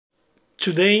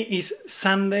Today is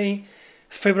Sunday,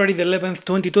 February the 11th,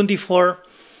 2024.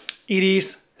 It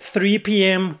is 3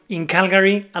 p.m. in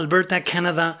Calgary, Alberta,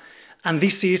 Canada, and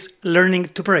this is Learning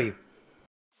to Pray.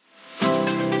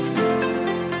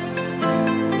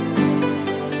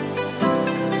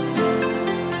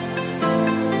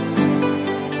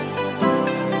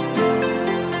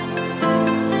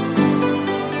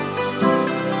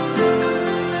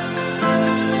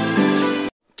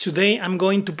 Today I'm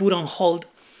going to put on hold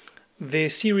the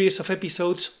series of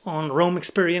episodes on Rome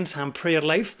experience and prayer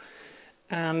life,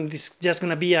 and it's just going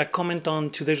to be a comment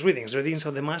on today's readings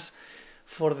of the Mass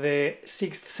for the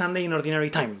 6th Sunday in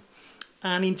Ordinary Time.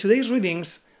 And in today's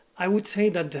readings, I would say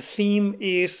that the theme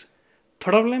is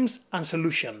problems and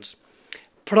solutions.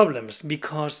 Problems,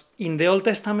 because in the Old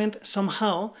Testament,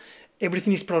 somehow,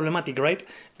 everything is problematic, right?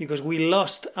 Because we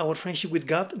lost our friendship with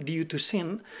God due to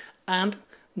sin, and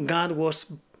God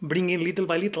was bringing little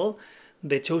by little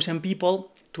the chosen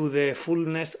people to the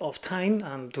fullness of time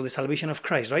and to the salvation of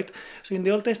Christ, right? So in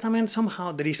the Old Testament,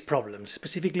 somehow there is problems.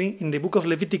 Specifically, in the book of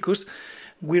Leviticus,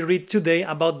 we read today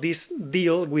about this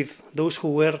deal with those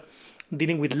who were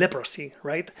dealing with leprosy,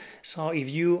 right? So if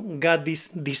you got this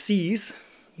disease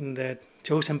in the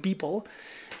chosen people,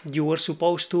 you were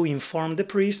supposed to inform the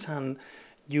priest and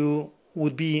you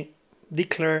would be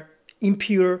declared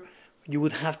impure. You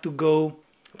would have to go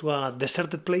to a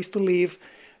deserted place to live.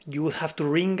 You would have to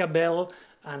ring a bell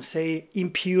and say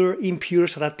impure, impure,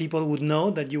 so that people would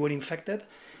know that you were infected.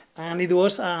 And it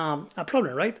was a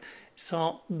problem, right?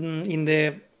 So in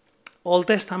the Old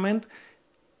Testament,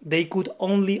 they could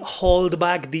only hold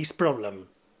back this problem.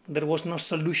 There was no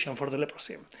solution for the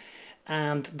leprosy.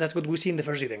 And that's what we see in the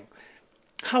first reading.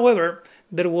 However,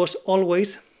 there was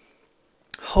always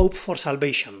hope for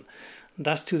salvation.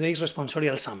 That's today's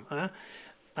responsorial psalm.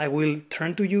 I will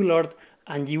turn to you, Lord,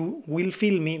 and you will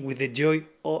fill me with the joy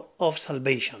of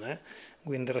salvation.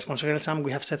 In the responsorial psalm,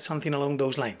 we have said something along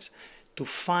those lines. To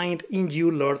find in you,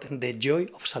 Lord, the joy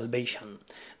of salvation.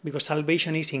 Because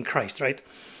salvation is in Christ, right?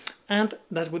 And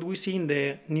that's what we see in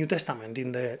the New Testament.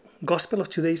 In the Gospel of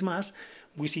today's Mass,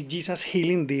 we see Jesus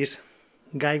healing this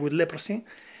guy with leprosy.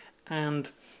 And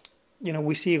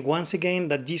we see once again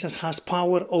that Jesus has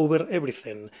power over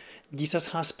everything. Jesus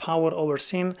has power over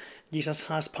sin. Jesus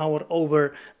has power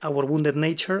over our wounded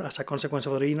nature as a consequence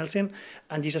of original sin.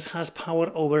 And Jesus has power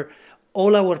over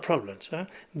all our problems.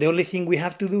 The only thing we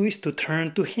have to do is to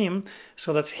turn to Him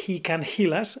so that He can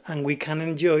heal us and we can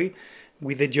enjoy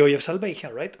with the joy of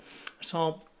salvation, right?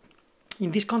 So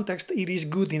in this context, it is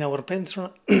good in our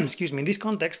personal, in this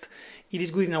context, it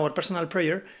is good in our personal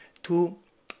prayer to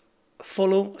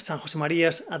follow San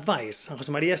Josemaría's advice. San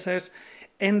Josemaría says,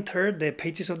 enter the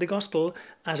pages of the Gospel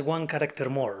as one character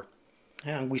more.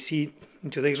 And we see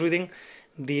in today's reading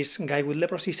this guy with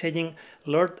leprosy saying,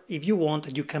 Lord, if you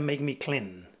want, you can make me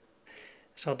clean.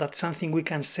 So that's something we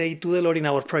can say to the Lord in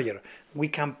our prayer. We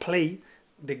can play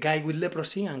the guy with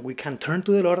leprosy and we can turn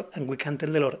to the Lord and we can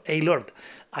tell the Lord, hey Lord,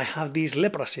 I have this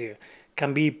leprosy.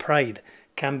 Can be pride,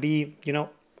 can be,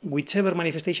 whichever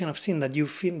manifestation of sin that you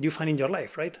find in your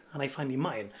life, right? And I find in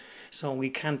mine. So we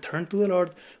can turn to the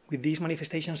Lord with these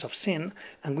manifestations of sin,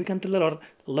 and we can tell the Lord,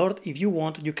 Lord, if you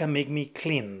want, you can make me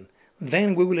clean.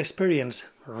 Then we will experience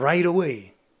right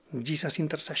away Jesus'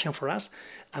 intercession for us,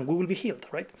 and we will be healed,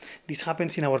 right? This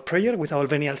happens in our prayer with our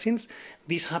venial sins.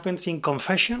 This happens in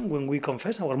confession when we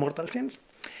confess our mortal sins.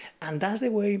 And that's the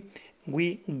way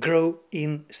we grow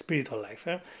in spiritual life.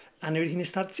 And everything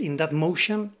starts in that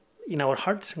motion in our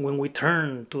hearts when we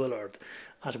turn to the Lord.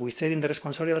 As we said in the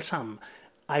responsorial psalm,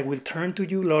 I will turn to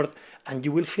you, Lord, and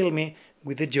you will fill me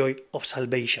with the joy of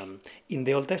salvation. In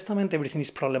the Old Testament, everything is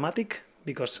problematic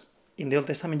because in the Old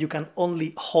Testament, you can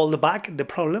only hold back the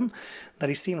problem that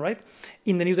is sin, right?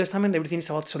 In the New Testament, everything is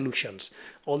about solutions.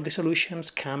 All the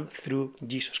solutions come through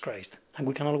Jesus Christ. And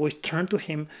we can always turn to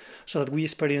Him so that we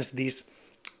experience this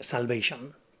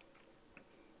salvation.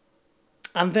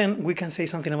 And then we can say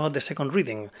something about the second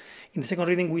reading. In the second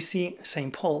reading, we see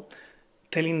St. Paul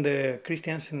telling the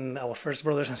Christians and our first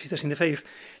brothers and sisters in the faith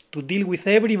to deal with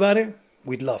everybody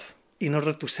with love in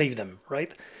order to save them,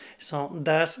 right? So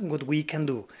that's what we can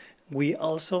do. We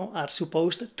also are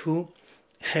supposed to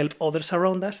help others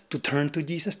around us to turn to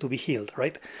Jesus to be healed,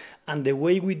 right? And the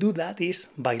way we do that is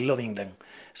by loving them.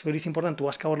 So it is important to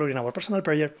ask our Lord in our personal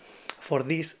prayer for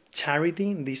this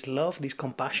charity, this love, this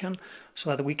compassion,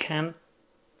 so that we can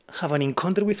have an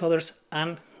encounter with others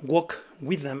and walk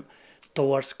with them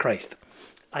towards Christ.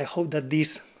 I hope that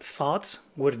these thoughts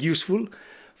were useful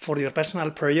for your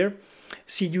personal prayer.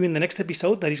 See you in the next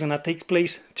episode that is going to take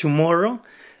place tomorrow,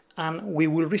 and we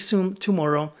will resume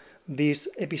tomorrow these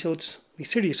the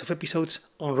series of episodes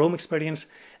on Rome Experience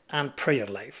and Prayer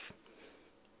Life.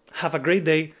 Have a great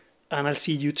day, and I'll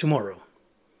see you tomorrow.